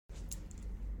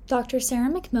Dr. Sarah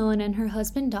McMillan and her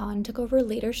husband Don took over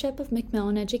leadership of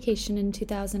McMillan Education in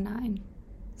 2009.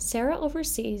 Sarah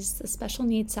oversees the special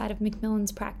needs side of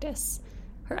McMillan's practice.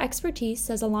 Her expertise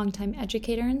as a longtime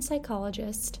educator and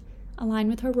psychologist align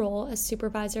with her role as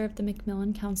supervisor of the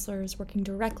McMillan counselors, working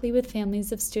directly with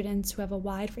families of students who have a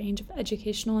wide range of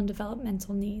educational and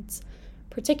developmental needs,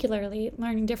 particularly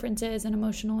learning differences and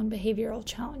emotional and behavioral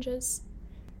challenges.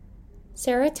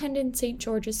 Sarah attended St.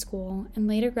 George's School and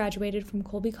later graduated from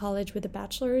Colby College with a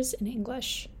bachelor's in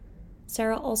English.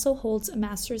 Sarah also holds a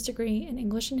master's degree in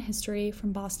English and History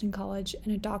from Boston College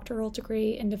and a doctoral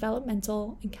degree in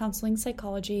developmental and counseling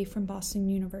psychology from Boston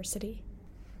University.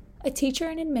 A teacher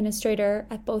and administrator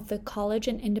at both the college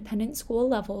and independent school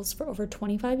levels for over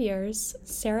 25 years,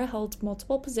 Sarah held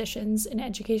multiple positions in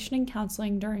education and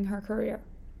counseling during her career.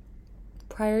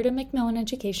 Prior to McMillan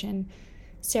Education,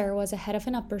 Sarah was a head of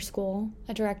an upper school,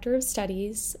 a director of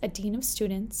studies, a dean of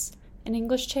students, an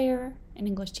English chair, an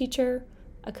English teacher,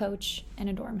 a coach, and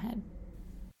a dorm head.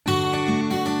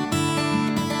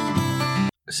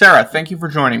 Sarah, thank you for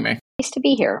joining me. Nice to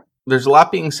be here. There's a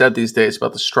lot being said these days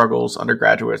about the struggles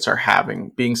undergraduates are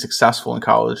having being successful in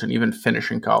college and even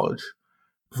finishing college.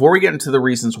 Before we get into the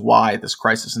reasons why this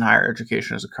crisis in higher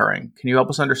education is occurring, can you help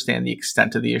us understand the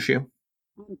extent of the issue?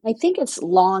 I think it's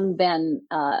long been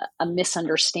a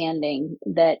misunderstanding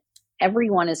that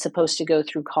everyone is supposed to go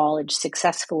through college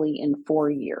successfully in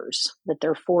 4 years, that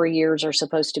their 4 years are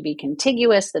supposed to be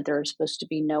contiguous, that there are supposed to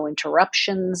be no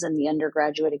interruptions in the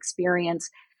undergraduate experience.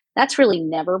 That's really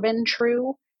never been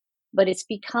true, but it's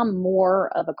become more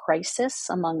of a crisis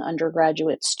among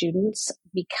undergraduate students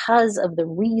because of the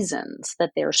reasons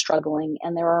that they're struggling,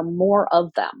 and there are more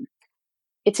of them.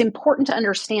 It's important to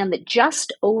understand that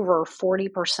just over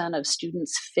 40% of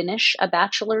students finish a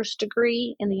bachelor's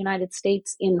degree in the United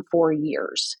States in 4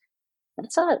 years.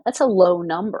 That's a low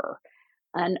number.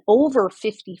 And over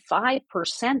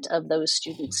 55% of those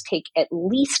students take at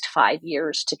least 5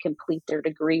 years to complete their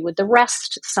degree, with the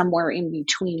rest somewhere in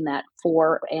between that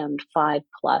 4 and 5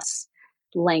 plus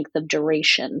length of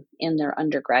duration in their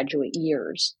undergraduate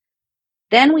years.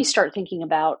 Then we start thinking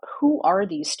about who are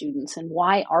these students and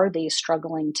why are they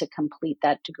struggling to complete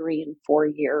that degree in 4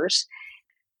 years.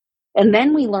 And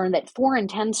then we learn that 4 in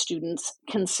 10 students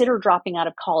consider dropping out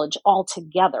of college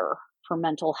altogether for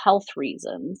mental health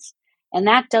reasons. And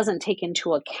that doesn't take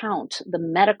into account the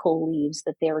medical leaves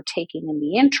that they are taking in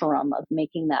the interim of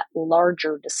making that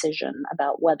larger decision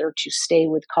about whether to stay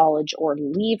with college or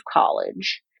leave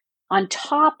college. On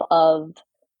top of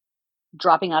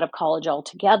dropping out of college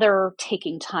altogether,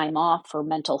 taking time off for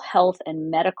mental health and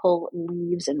medical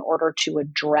leaves in order to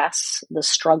address the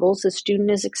struggles the student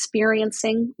is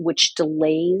experiencing, which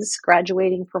delays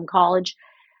graduating from college.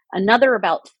 Another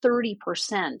about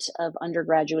 30% of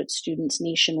undergraduate students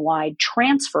nationwide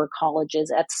transfer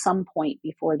colleges at some point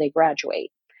before they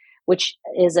graduate, which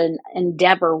is an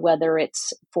endeavor, whether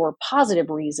it's for positive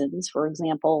reasons. For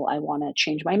example, I want to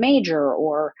change my major,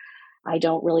 or I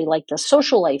don't really like the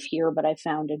social life here, but I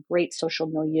found a great social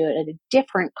milieu at a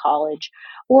different college,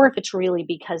 or if it's really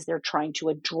because they're trying to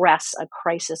address a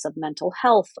crisis of mental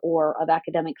health or of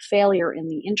academic failure in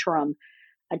the interim.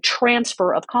 A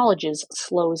transfer of colleges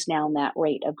slows down that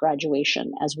rate of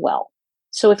graduation as well.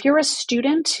 So if you're a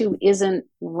student who isn't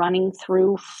running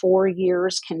through 4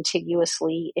 years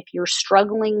contiguously, if you're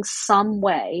struggling some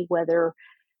way, whether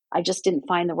I just didn't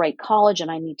find the right college and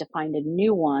I need to find a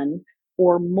new one,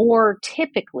 or more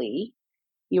typically,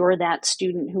 you're that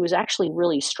student who is actually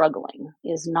really struggling,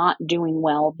 is not doing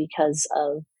well because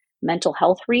of mental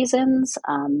health reasons,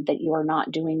 that you are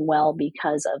not doing well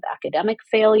because of academic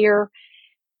failure,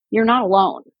 you're not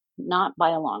alone, not by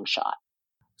a long shot.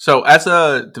 So as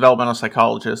a developmental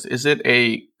psychologist, is it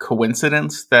a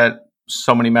coincidence that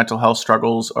so many mental health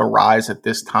struggles arise at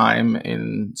this time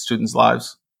in students'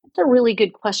 lives? That's a really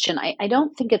good question. I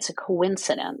don't think it's a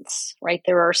coincidence, right?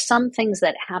 There are some things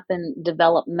that happen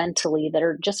developmentally that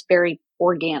are just very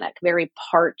organic, that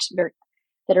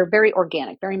are very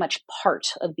organic, very much part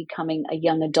of becoming a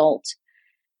young adult.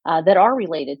 That are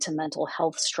related to mental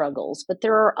health struggles. But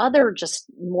there are other just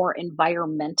more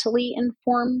environmentally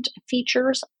informed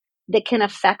features that can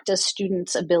affect a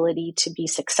student's ability to be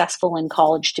successful in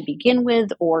college to begin with,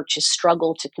 or to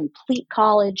struggle to complete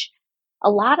college.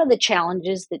 A lot of the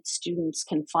challenges that students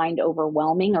can find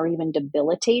overwhelming or even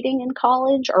debilitating in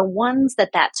college are ones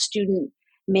that student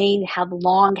may have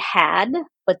long had,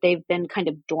 but they've been kind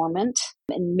of dormant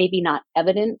and maybe not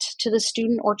evident to the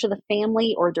student or to the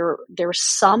family, or there's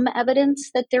some evidence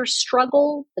that there's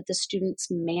struggle, but the students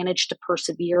manage to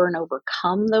persevere and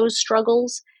overcome those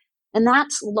struggles. And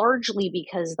that's largely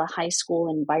because the high school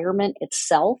environment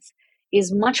itself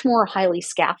is much more highly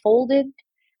scaffolded,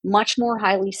 much more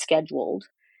highly scheduled.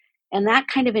 And that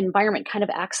kind of environment kind of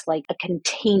acts like a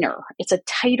container. It's a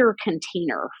tighter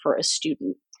container for a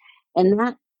student. And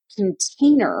that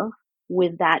container,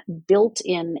 with that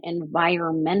built-in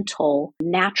environmental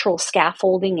natural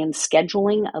scaffolding and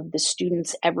scheduling of the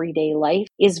student's everyday life,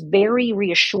 is very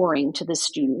reassuring to the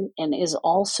student, and is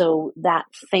also that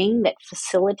thing that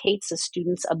facilitates a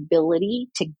student's ability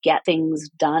to get things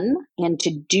done, and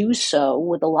to do so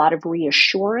with a lot of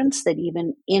reassurance that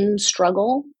even in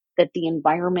struggle, that the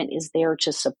environment is there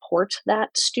to support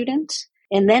that student.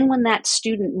 And then when that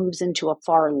student moves into a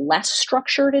far less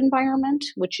structured environment,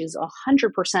 which is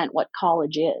 100% what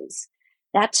college is,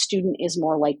 that student is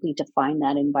more likely to find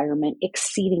that environment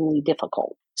exceedingly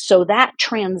difficult. So that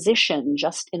transition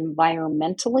just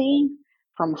environmentally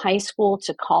from high school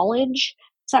to college,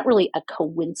 it's not really a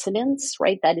coincidence,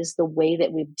 right? That is the way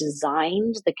that we've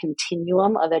designed the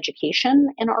continuum of education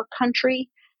in our country.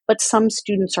 But some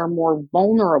students are more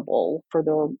vulnerable for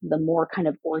the more kind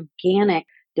of organic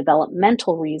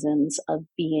developmental reasons of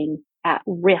being at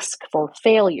risk for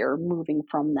failure, moving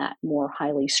from that more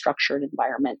highly structured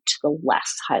environment to the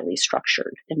less highly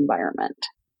structured environment.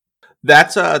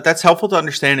 That's helpful to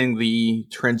understanding the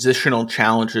transitional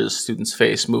challenges students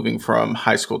face moving from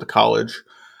high school to college.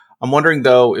 I'm wondering,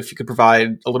 though, if you could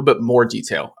provide a little bit more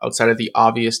detail outside of the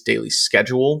obvious daily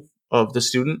schedule of the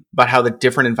student about how the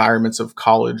different environments of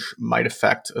college might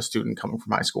affect a student coming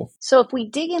from high school. So if we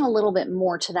dig in a little bit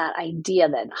more to that idea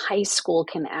that high school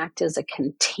can act as a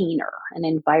container, an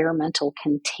environmental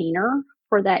container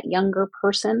for that younger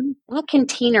person, that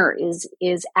container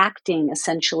is acting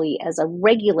essentially as a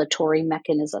regulatory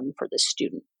mechanism for the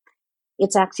student.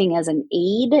 It's acting as an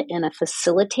aid and a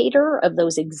facilitator of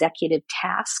those executive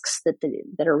tasks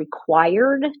that are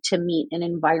required to meet an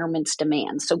environment's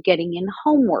demands. So getting in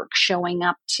homework, showing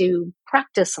up to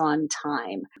practice on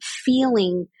time,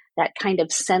 feeling that kind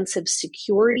of sense of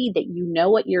security that you know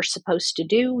what you're supposed to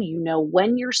do, you know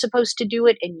when you're supposed to do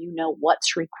it, and you know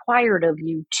what's required of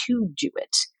you to do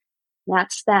it.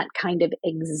 That's that kind of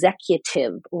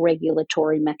executive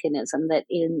regulatory mechanism that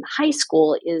in high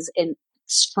school is an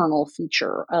external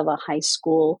feature of a high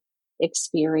school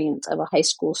experience, of a high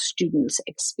school student's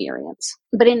experience.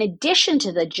 But in addition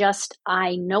to the just,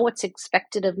 I know what's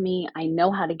expected of me, I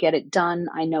know how to get it done,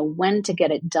 I know when to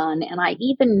get it done, and I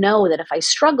even know that if I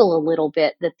struggle a little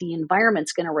bit, that the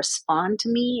environment's going to respond to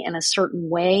me in a certain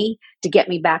way to get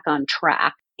me back on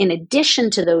track. In addition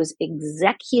to those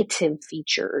executive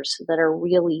features that are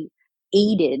really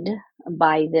aided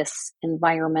by this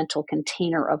environmental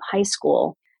container of high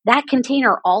school, that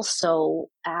container also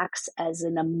acts as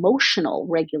an emotional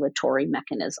regulatory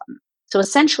mechanism. So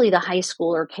essentially, the high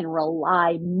schooler can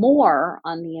rely more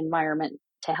on the environment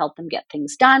to help them get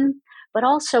things done, but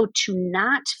also to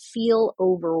not feel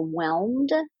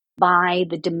overwhelmed by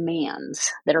the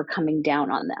demands that are coming down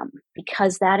on them,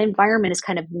 because that environment is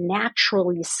kind of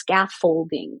naturally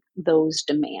scaffolding those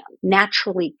demands,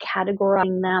 naturally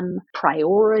categorizing them,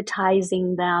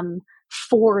 prioritizing them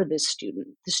for the student.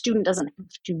 The student doesn't have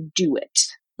to do it.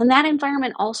 And that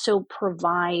environment also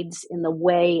provides, in the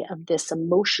way of this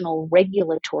emotional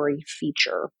regulatory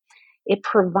feature, it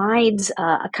provides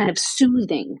a kind of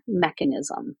soothing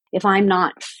mechanism. If I'm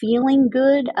not feeling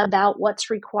good about what's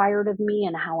required of me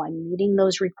and how I'm meeting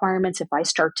those requirements, if I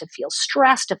start to feel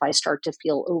stressed, if I start to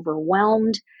feel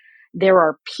overwhelmed, there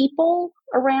are people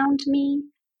around me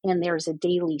and there's a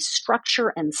daily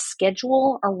structure and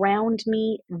schedule around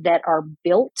me that are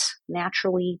built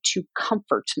naturally to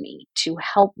comfort me, to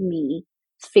help me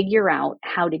figure out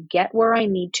how to get where I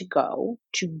need to go,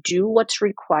 to do what's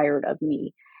required of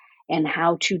me, and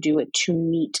how to do it to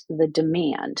meet the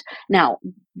demand. Now,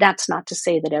 that's not to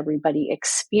say that everybody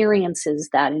experiences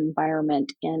that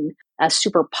environment in a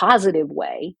super positive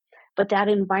way, but that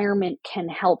environment can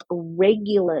help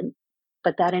regulate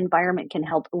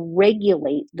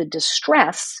the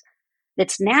distress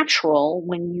that's natural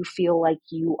when you feel like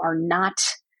you are not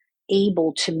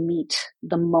able to meet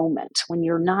the moment, when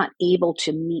you're not able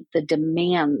to meet the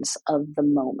demands of the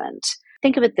moment.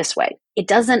 Think of it this way. It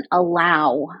doesn't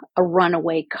allow a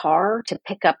runaway car to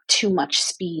pick up too much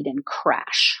speed and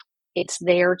crash. It's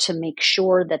there to make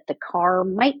sure that the car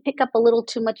might pick up a little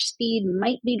too much speed,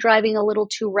 might be driving a little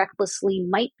too recklessly,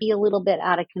 might be a little bit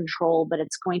out of control, but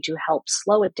it's going to help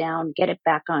slow it down, get it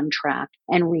back on track,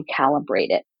 and recalibrate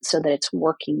it so that it's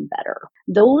working better.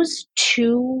 Those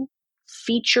two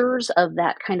features of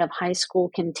that kind of high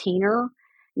school container,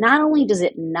 not only does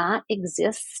it not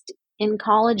exist in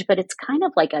college, but it's kind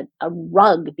of like a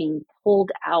rug being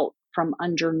pulled out from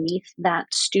underneath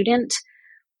that student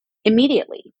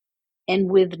immediately. and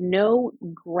with no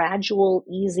gradual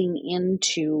easing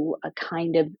into a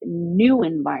kind of new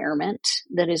environment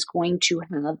that is going to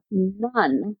have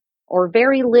none or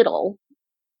very little,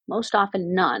 most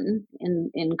often none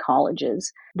in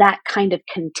colleges, that kind of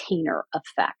container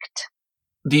effect.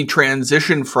 The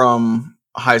transition from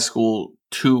high school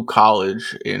to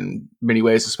college in many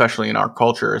ways, especially in our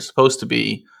culture, is supposed to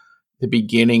be the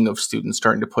beginning of students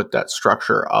starting to put that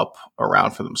structure up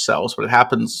around for themselves. But it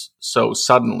happens so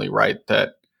suddenly, right,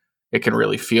 that it can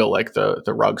really feel like the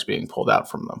rug's being pulled out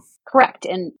from them. Correct.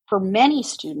 And for many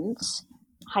students,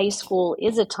 high school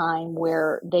is a time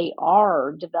where they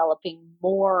are developing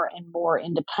more and more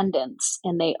independence,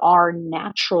 and they are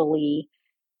naturally,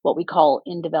 what we call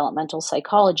in developmental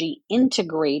psychology,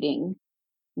 integrating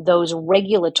those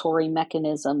regulatory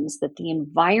mechanisms that the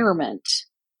environment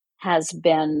has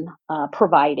been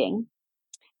providing,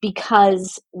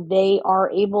 because they are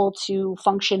able to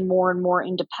function more and more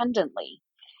independently.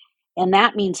 And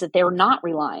that means that they're not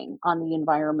relying on the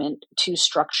environment to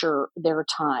structure their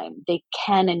time. They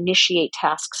can initiate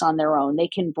tasks on their own. They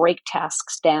can break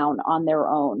tasks down on their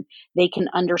own. They can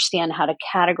understand how to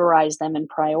categorize them and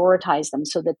prioritize them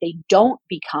so that they don't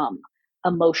become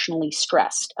emotionally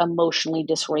stressed, emotionally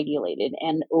dysregulated,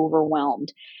 and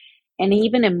overwhelmed. And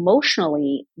even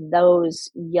emotionally,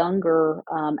 those younger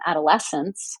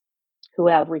adolescents who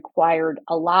have required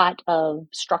a lot of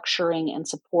structuring and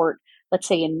support, let's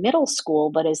say in middle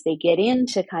school, but as they get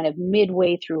into kind of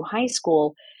midway through high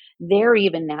school, they're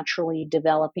even naturally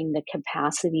developing the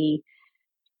capacity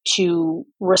to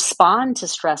respond to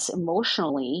stress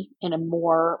emotionally in a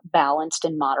more balanced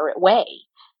and moderate way.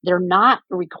 They're not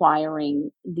requiring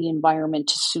the environment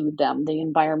to soothe them, the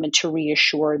environment to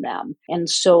reassure them. And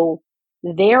so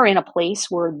they're in a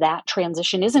place where that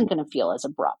transition isn't going to feel as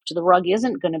abrupt. The rug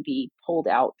isn't going to be pulled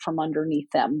out from underneath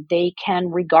them. They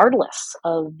can, regardless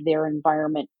of their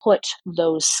environment, put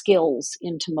those skills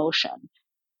into motion.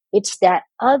 It's that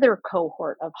other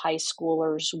cohort of high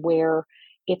schoolers where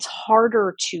it's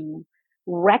harder to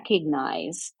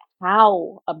recognize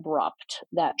how abrupt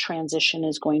that transition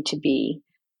is going to be,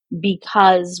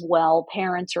 because, well,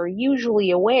 parents are usually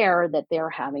aware that they're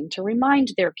having to remind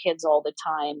their kids all the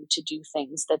time to do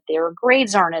things, that their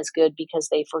grades aren't as good because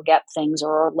they forget things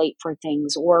or are late for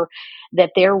things, or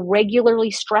that they're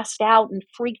regularly stressed out and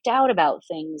freaked out about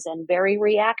things and very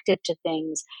reactive to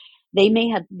things. They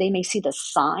may see the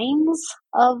signs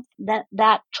of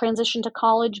that transition to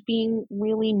college being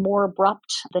really more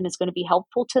abrupt than is going to be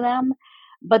helpful to them,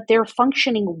 but they're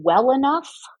functioning well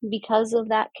enough because of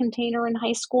that container in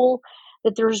high school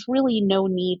that there's really no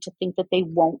need to think that they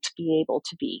won't be able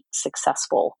to be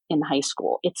successful in high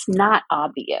school. It's not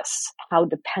obvious how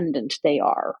dependent they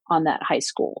are on that high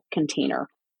school container.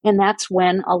 And that's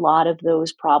when a lot of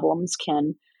those problems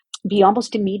can be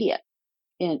almost immediate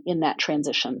in that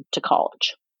transition to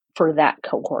college for that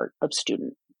cohort of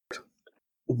student.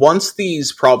 Once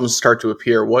these problems start to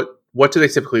appear, what do they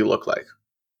typically look like?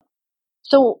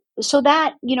 So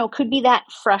that, could be that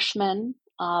freshman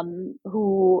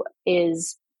who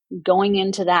is going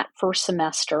into that first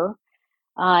semester.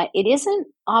 It isn't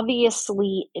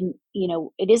obviously,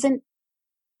 it isn't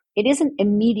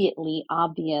immediately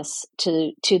obvious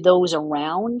to those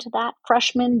around that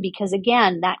freshman, because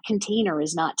again, that container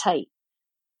is not tight.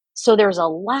 So there's a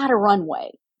lot of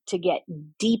runway to get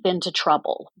deep into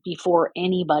trouble before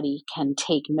anybody can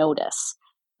take notice.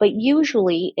 But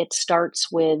usually it starts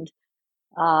with,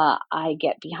 I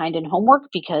get behind in homework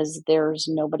because there's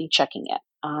nobody checking it.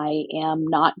 I am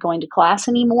not going to class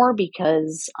anymore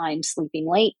because I'm sleeping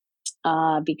late,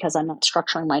 because I'm not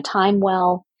structuring my time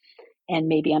well, and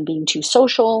maybe I'm being too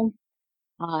social,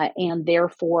 and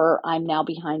therefore I'm now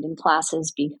behind in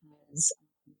classes because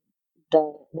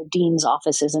the dean's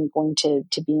office isn't going to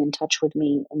be in touch with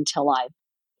me until I've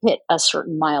hit a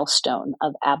certain milestone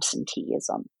of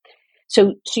absenteeism.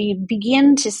 So you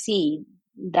begin to see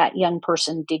that young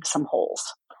person dig some holes.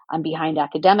 I'm behind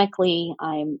academically.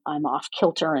 I'm off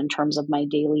kilter in terms of my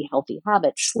daily healthy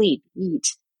habits, sleep, eat,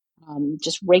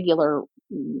 just regular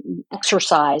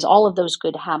exercise, all of those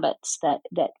good habits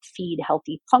that feed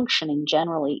healthy functioning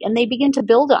generally. And they begin to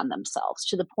build on themselves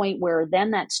to the point where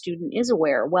then that student is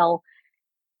aware, well,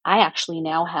 I actually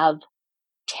now have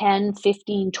 10,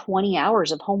 15, 20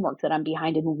 hours of homework that I'm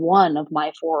behind in one of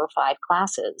my 4 or 5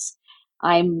 classes.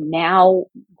 I'm now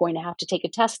going to have to take a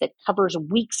test that covers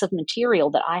weeks of material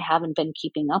that I haven't been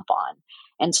keeping up on.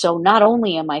 And so not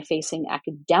only am I facing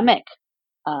academic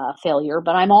failure,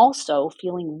 but I'm also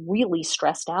feeling really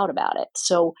stressed out about it.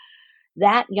 So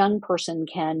that young person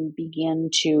can begin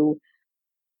to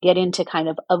get into kind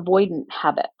of avoidant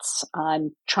habits.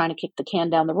 I'm trying to kick the can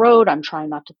down the road. I'm trying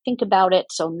not to think about it.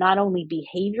 So not only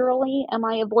behaviorally am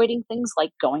I avoiding things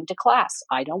like going to class.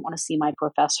 I don't want to see my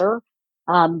professor.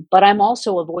 But I'm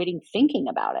also avoiding thinking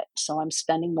about it. So I'm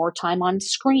spending more time on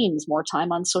screens, more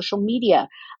time on social media.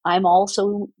 I'm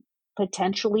also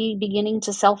potentially beginning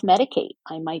to self-medicate.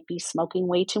 I might be smoking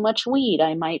way too much weed.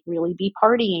 I might really be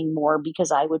partying more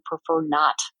because I would prefer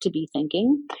not to be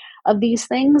thinking of these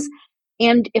things.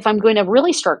 And if I'm going to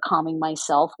really start calming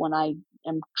myself when I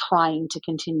am trying to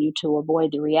continue to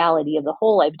avoid the reality of the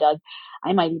hole I've dug,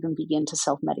 I might even begin to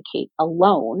self-medicate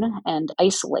alone and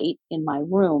isolate in my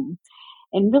room.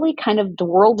 And really kind of the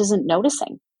world isn't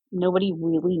noticing. Nobody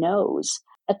really knows.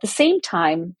 At the same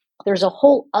time, there's a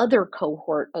whole other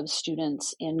cohort of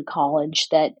students in college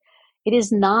that it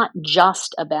is not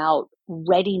just about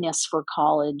readiness for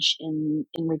college in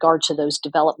regard to those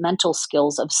developmental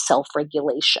skills of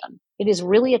self-regulation. It is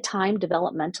really a time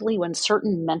developmentally when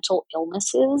certain mental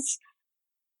illnesses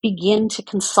begin to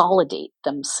consolidate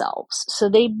themselves. So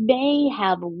they may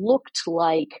have looked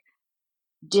like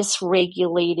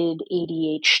dysregulated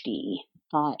ADHD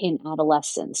in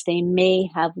adolescence. They may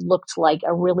have looked like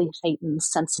a really heightened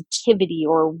sensitivity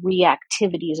or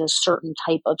reactivity to a certain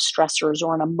type of stressors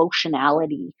or an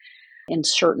emotionality in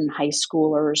certain high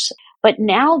schoolers. But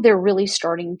now they're really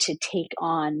starting to take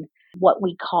on what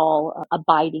we call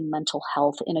abiding mental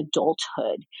health in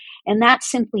adulthood. And that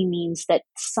simply means that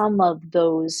some of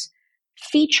those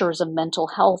features of mental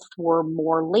health were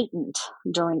more latent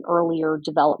during earlier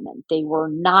development. They were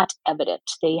not evident.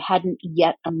 They hadn't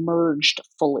yet emerged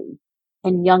fully.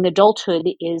 And young adulthood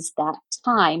is that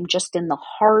time just in the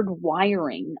hard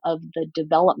wiring of the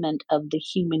development of the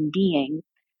human being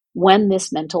when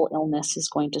this mental illness is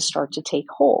going to start to take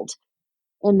hold.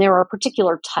 And there are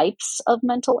particular types of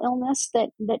mental illness that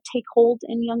take hold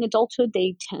in young adulthood.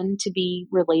 They tend to be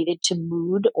related to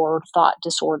mood or thought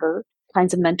disorder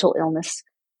kinds of mental illness,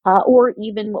 or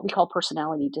even what we call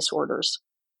personality disorders.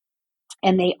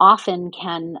 And they often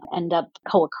can end up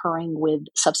co-occurring with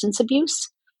substance abuse.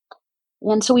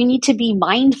 And so we need to be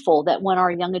mindful that when our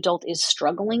young adult is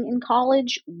struggling in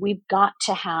college, we've got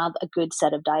to have a good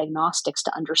set of diagnostics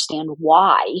to understand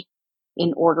why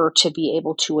in order to be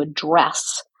able to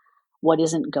address what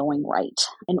isn't going right,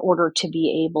 in order to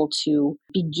be able to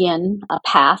begin a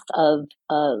path of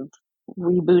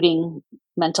rebooting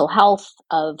mental health,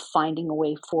 of finding a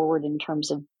way forward in terms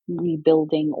of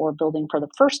rebuilding or building for the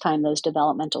first time those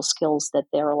developmental skills that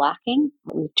they're lacking,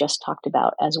 that we've just talked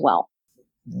about as well.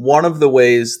 One of the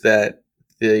ways that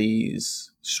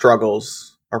these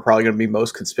struggles are probably going to be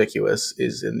most conspicuous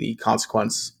is in the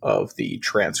consequence of the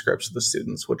transcripts of the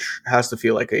students, which has to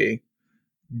feel like a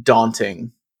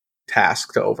daunting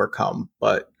task to overcome.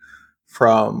 But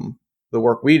from the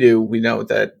work we do, we know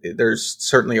that there's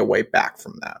certainly a way back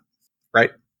from that,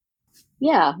 right?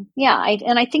 Yeah.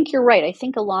 And I think you're right. I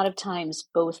think a lot of times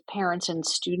both parents and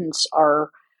students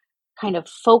are kind of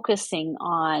focusing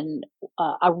on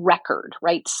a record,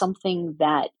 right? Something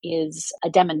that is a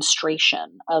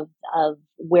demonstration of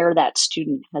where that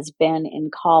student has been in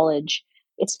college.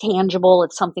 It's tangible.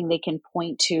 It's something they can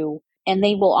point to. And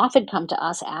they will often come to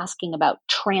us asking about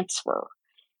transfer.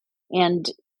 And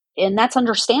that's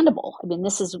understandable. I mean,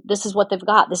 this is what they've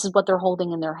got. This is what they're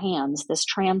holding in their hands, this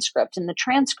transcript. And the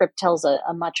transcript tells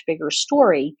a much bigger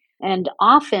story. And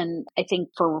often, I think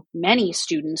for many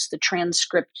students, the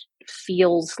transcript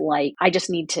feels like I just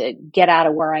need to get out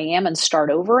of where I am and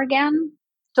start over again.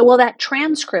 So, well, that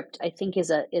transcript, I think, is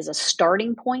a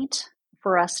starting point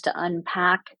for us to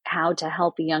unpack how to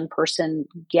help a young person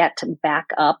get back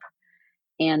up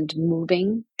and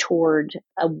moving toward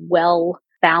a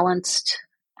well-balanced,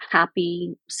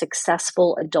 happy,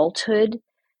 successful adulthood.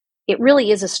 It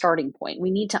really is a starting point. We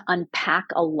need to unpack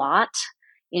a lot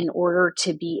in order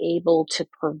to be able to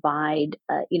provide,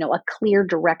 a clear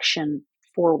direction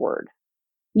forward.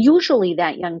 Usually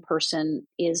that young person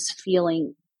is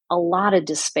feeling a lot of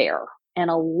despair and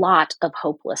a lot of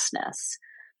hopelessness.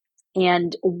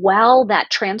 And while that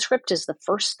transcript is the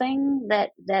first thing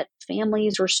that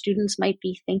families or students might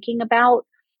be thinking about,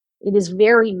 it is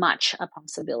very much a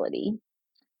possibility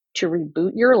to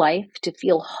reboot your life, to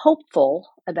feel hopeful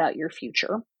about your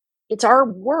future. It's our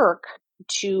work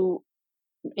to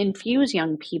infuse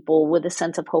young people with a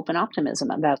sense of hope and optimism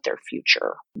about their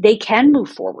future. They can move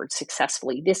forward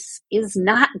successfully. This is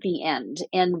not the end.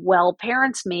 And while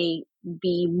parents may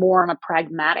be more on a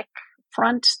pragmatic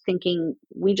front, thinking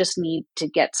we just need to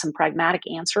get some pragmatic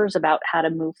answers about how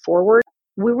to move forward,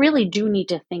 we really do need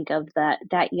to think of that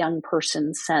young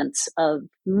person's sense of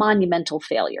monumental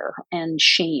failure and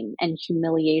shame and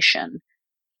humiliation.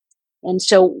 And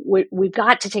so we've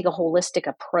got to take a holistic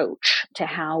approach to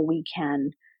how we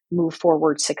can move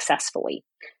forward successfully.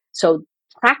 So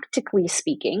practically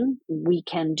speaking, we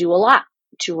can do a lot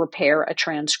to repair a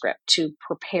transcript, to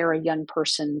prepare a young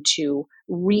person to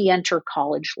re-enter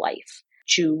college life,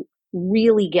 to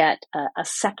really get a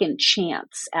second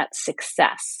chance at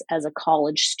success as a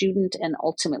college student and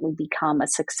ultimately become a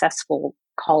successful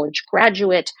college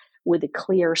graduate with a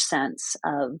clear sense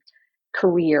of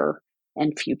career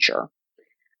and future.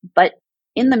 But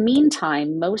in the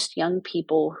meantime, most young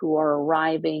people who are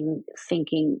arriving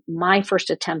thinking my first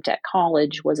attempt at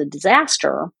college was a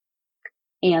disaster,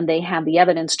 and they have the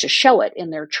evidence to show it in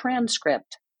their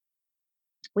transcript,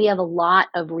 we have a lot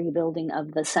of rebuilding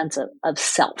of the sense of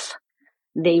self.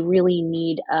 They really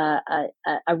need a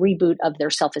reboot of their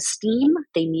self-esteem.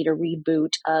 They need a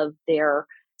reboot of their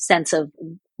sense of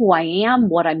who I am,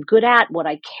 what I'm good at, what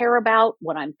I care about,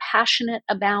 what I'm passionate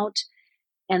about.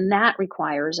 And that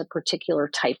requires a particular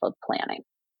type of planning.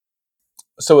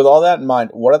 So with all that in mind,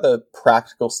 what are the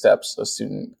practical steps a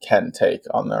student can take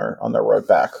on their road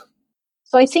back?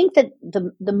 So I think that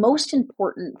the most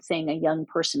important thing a young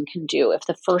person can do if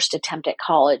the first attempt at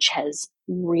college has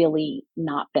really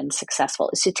not been successful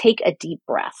is to take a deep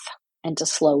breath and to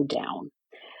slow down.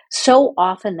 So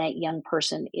often that young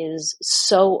person is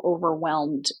so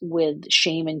overwhelmed with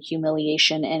shame and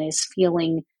humiliation and is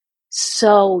feeling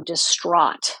so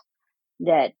distraught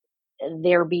that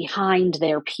they're behind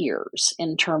their peers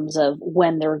in terms of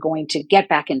when they're going to get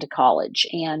back into college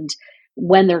and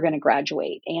when they're going to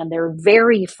graduate. And they're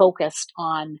very focused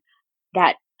on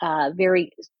that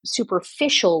very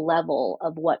superficial level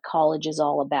of what college is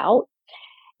all about.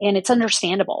 And it's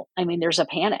understandable. I mean, there's a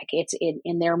panic. It's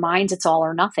in their minds, it's all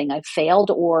or nothing. I've failed,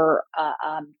 or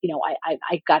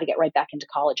I've got to get right back into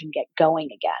college and get going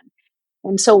again.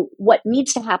 And so what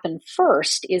needs to happen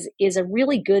first is a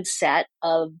really good set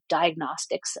of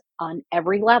diagnostics on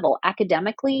every level.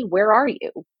 Academically, where are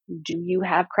you? Do you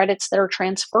have credits that are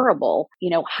transferable?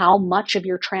 How much of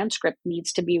your transcript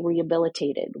needs to be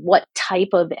rehabilitated? What type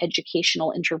of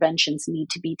educational interventions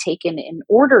need to be taken in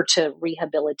order to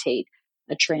rehabilitate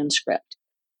a transcript?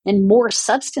 And more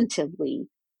substantively,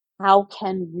 how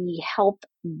can we help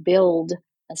build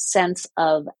a sense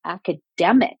of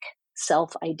academic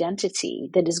self-identity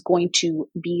that is going to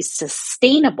be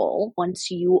sustainable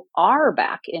once you are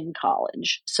back in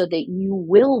college so that you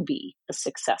will be a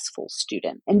successful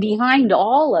student? And behind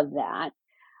all of that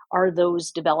are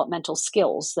those developmental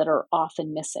skills that are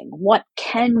often missing. What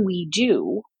can we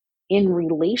do in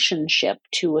relationship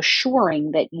to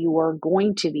assuring that you are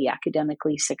going to be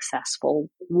academically successful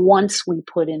once we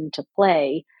put into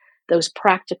play those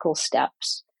practical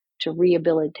steps to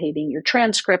rehabilitating your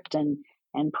transcript and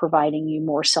providing you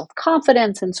more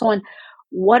self-confidence and so on?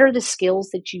 What are the skills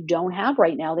that you don't have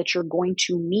right now that you're going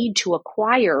to need to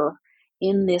acquire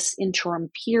in this interim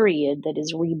period that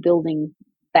is rebuilding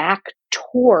back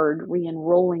toward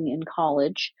re-enrolling in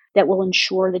college that will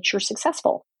ensure that you're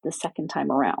successful the second time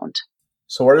around?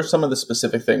 So what are some of the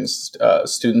specific things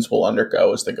students will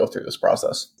undergo as they go through this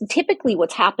process? Typically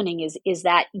what's happening is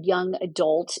that young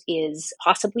adult is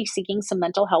possibly seeking some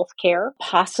mental health care,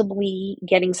 possibly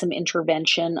getting some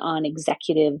intervention on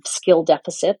executive skill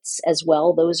deficits as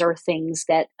well. Those are things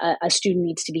that a student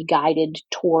needs to be guided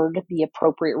toward the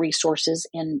appropriate resources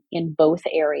in both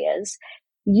areas.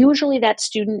 Usually that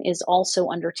student is also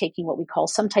undertaking what we call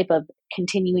some type of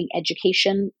continuing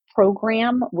education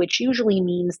program, which usually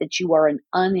means that you are an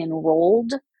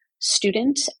unenrolled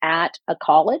student at a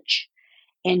college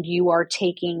and you are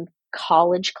taking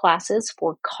college classes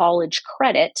for college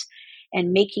credit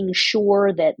and making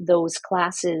sure that those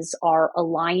classes are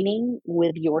aligning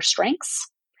with your strengths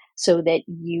so that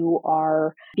you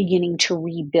are beginning to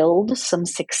rebuild some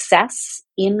success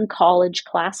in college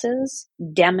classes,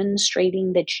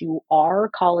 demonstrating that you are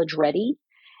college ready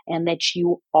and that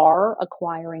you are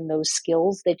acquiring those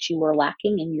skills that you were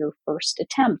lacking in your first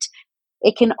attempt.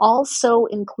 It can also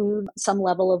include some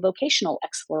level of vocational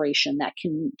exploration that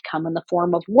can come in the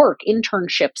form of work,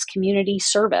 internships, community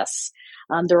service.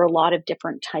 There are a lot of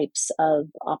different types of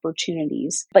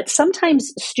opportunities. But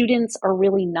sometimes students are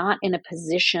really not in a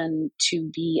position to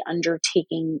be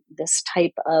undertaking this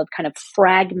type of kind of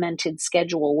fragmented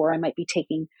schedule where I might be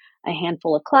taking a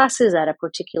handful of classes at a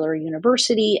particular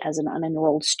university as an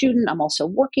unenrolled student. I'm also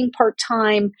working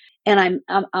part-time, and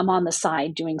I'm on the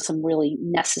side doing some really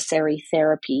necessary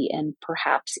therapy and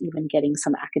perhaps even getting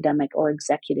some academic or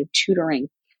executive tutoring.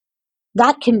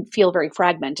 That can feel very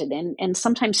fragmented, and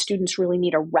sometimes students really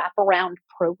need a wraparound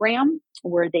program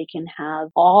where they can have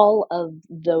all of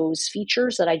those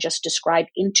features that I just described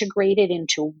integrated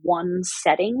into one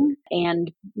setting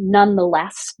and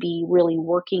nonetheless be really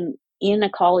working in a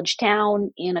college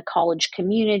town, in a college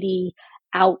community,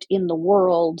 out in the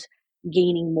world,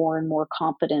 gaining more and more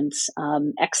competence,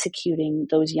 executing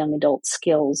those young adult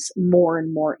skills more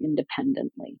and more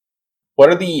independently. What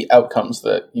are the outcomes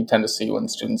that you tend to see when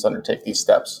students undertake these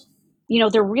steps?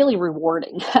 They're really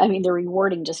rewarding. I mean, they're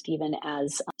rewarding just even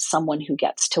as someone who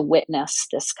gets to witness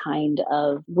this kind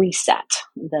of reset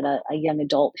that a young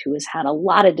adult who has had a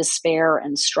lot of despair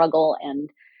and struggle and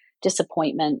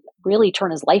disappointment really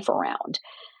turn his life around.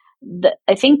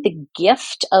 I think the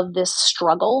gift of this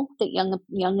struggle that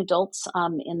young adults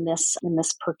in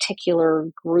this particular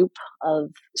group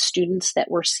of students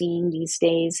that we're seeing these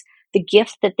days, the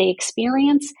gift that they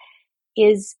experience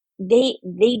is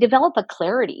they develop a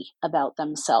clarity about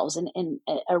themselves and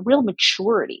a real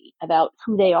maturity about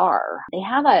who they are. They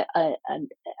have a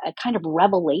kind of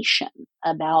revelation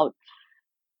about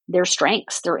their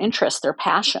strengths, their interests, their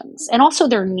passions, and also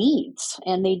their needs.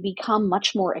 And they become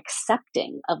much more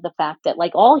accepting of the fact that,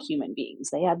 like all human beings,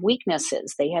 they have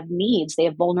weaknesses, they have needs, they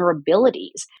have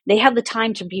vulnerabilities. They have the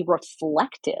time to be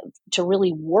reflective, to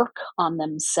really work on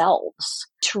themselves,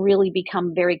 to really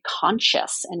become very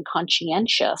conscious and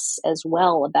conscientious as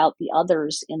well about the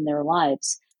others in their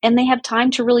lives. And they have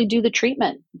time to really do the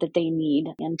treatment that they need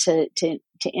and to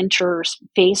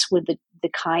interface with the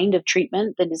kind of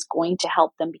treatment that is going to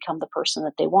help them become the person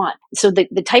that they want. So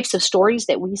the types of stories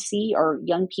that we see are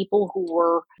young people who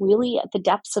were really at the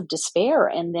depths of despair.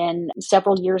 And then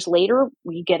several years later,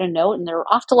 we get a note and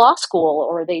they're off to law school,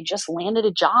 or they just landed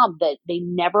a job that they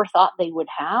never thought they would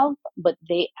have, but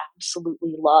they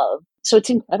absolutely love. So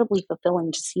it's incredibly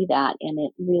fulfilling to see that. And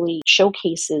it really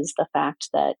showcases the fact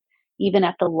that even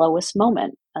at the lowest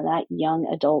moment, that young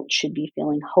adult should be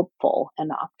feeling hopeful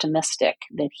and optimistic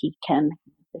that he can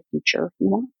have the future he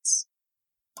wants.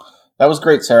 That was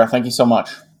great, Sarah. Thank you so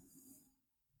much.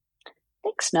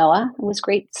 Thanks, Noah. It was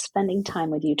great spending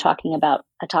time with you talking about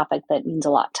a topic that means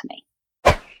a lot to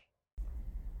me.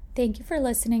 Thank you for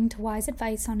listening to Wise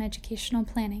Advice on Educational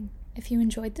Planning. If you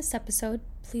enjoyed this episode,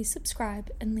 please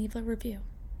subscribe and leave a review.